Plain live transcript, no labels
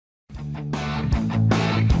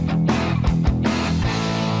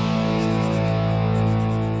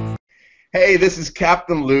Hey, this is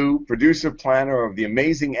Captain Lou, producer planner of the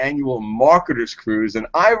amazing annual Marketers Cruise, and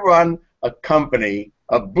I run a company,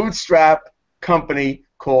 a bootstrap company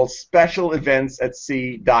called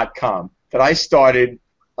SpecialEventsAtSea.com that I started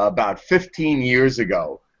about 15 years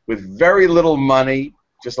ago with very little money,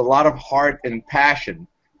 just a lot of heart and passion,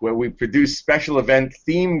 where we produce special event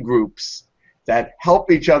theme groups that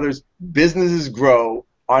help each other's businesses grow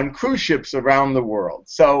on cruise ships around the world.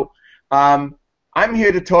 So I'm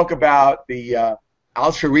here to talk about the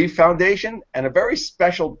al-Shariffoundation and a very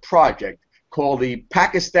special project called the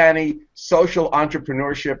Pakistani Social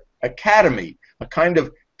Entrepreneurship Academy, a kind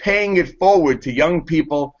of paying it forward to young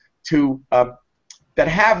people to that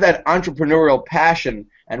have that entrepreneurial passion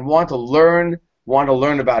and want to learn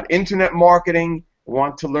about internet marketing,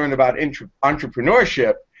 want to learn about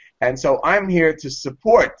entrepreneurship. And so I'm here to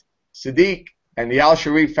support Sadiq and the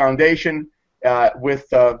Al-Sharif Foundation with,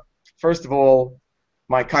 first of all,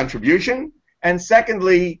 my contribution, and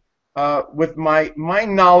secondly, with my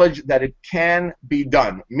knowledge that it can be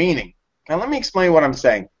done. Meaning, now let me explain what I'm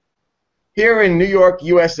saying. Here in New York,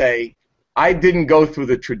 USA, I didn't go through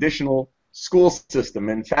the traditional school system.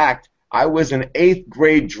 In fact, I was an 8th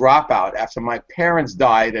grade dropout after my parents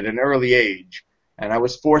died at an early age, and I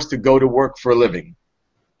was forced to go to work for a living.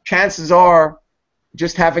 Chances are,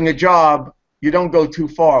 just having a job, you don't go too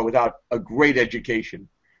far without a great education.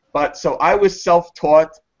 But so I was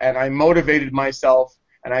self-taught, and I motivated myself,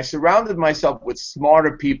 and I surrounded myself with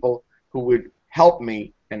smarter people who would help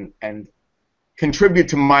me and contribute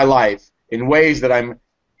to my life in ways that I'm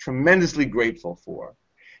tremendously grateful for.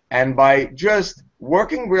 And by just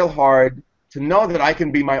working real hard to know that I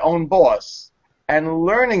can be my own boss and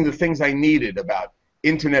learning the things I needed about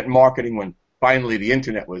internet marketing when finally the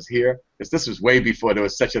internet was here, because this was way before there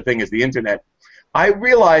was such a thing as the internet, I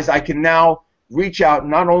realized I can now reach out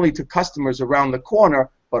not only to customers around the corner,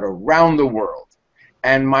 but around the world.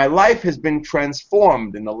 And my life has been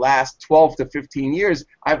transformed in the last 12 to 15 years.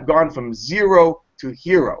 I've gone from zero to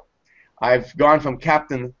hero. I've gone from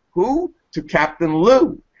Captain Who to Captain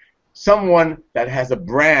Lou, someone that has a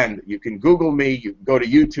brand. You can Google me, you can go to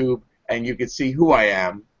YouTube, and you can see who I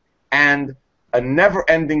am, and a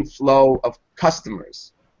never-ending flow of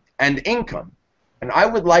customers and income. And I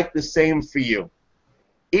would like the same for you.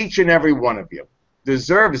 Each and every one of you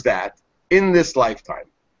deserves that in this lifetime.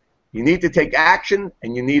 You need to take action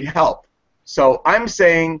and you need help. So I'm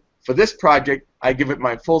saying for this project, I give it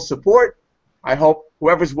my full support. I hope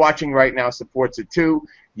whoever's watching right now supports it too.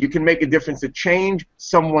 You can make a difference to change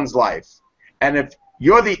someone's life. And if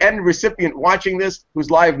you're the end recipient watching this whose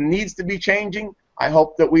life needs to be changing, I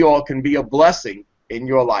hope that we all can be a blessing in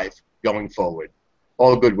your life going forward.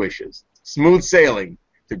 All good wishes. Smooth sailing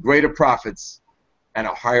to greater profits and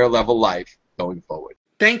a higher level life going forward.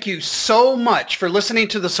 Thank you so much for listening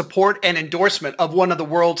to the support and endorsement of one of the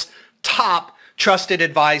world's top trusted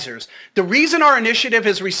advisors. The reason our initiative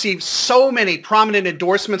has received so many prominent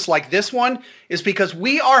endorsements like this one is because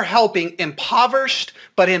we are helping impoverished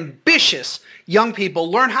but ambitious young people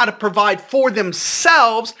learn how to provide for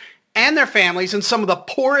themselves and their families in some of the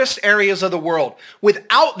poorest areas of the world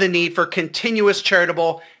without the need for continuous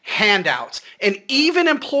charitable handouts, and even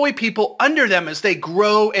employ people under them as they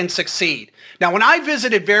grow and succeed. Now, when I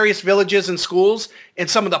visited various villages and schools in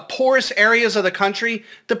some of the poorest areas of the country,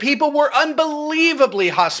 the people were unbelievably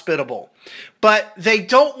hospitable. But they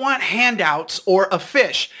don't want handouts or a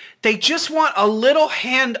fish. They just want a little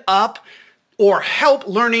hand up or help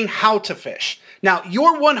learning how to fish. Now,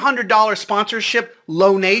 your $100 sponsorship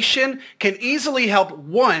donation can easily help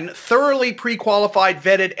one thoroughly pre-qualified,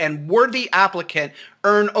 vetted, and worthy applicant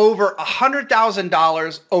earn over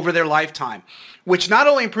 $100,000 over their lifetime, which not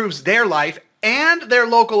only improves their life and their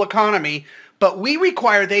local economy, but we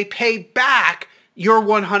require they pay back your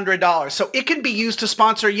 $100. So it can be used to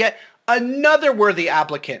sponsor yet another worthy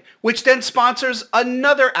applicant, which then sponsors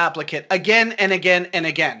another applicant again and again and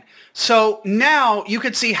again. So now you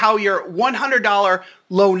can see how your $100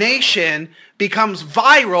 donation becomes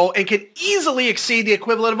viral and can easily exceed the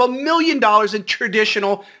equivalent of $1 million in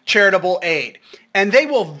traditional charitable aid. And they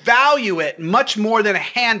will value it much more than a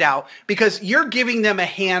handout because you're giving them a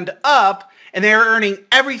hand up and they're earning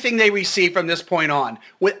everything they receive from this point on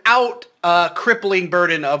without a crippling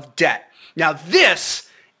burden of debt. Now this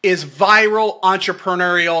is viral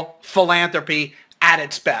entrepreneurial philanthropy at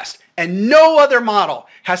its best. And no other model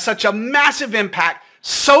has such a massive impact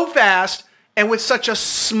so fast and with such a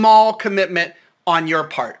small commitment on your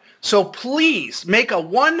part. So please make a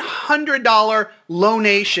 $100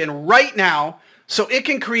 donation right now so it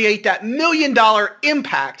can create that $1 million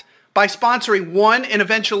impact by sponsoring one and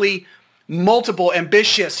eventually multiple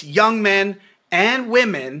ambitious young men and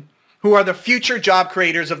women who are the future job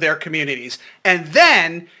creators of their communities. And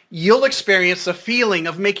then you'll experience the feeling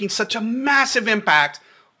of making such a massive impact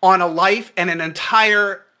on a life and an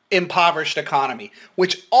entire impoverished economy,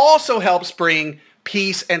 which also helps bring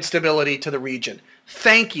peace and stability to the region.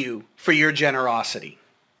 Thank you for your generosity.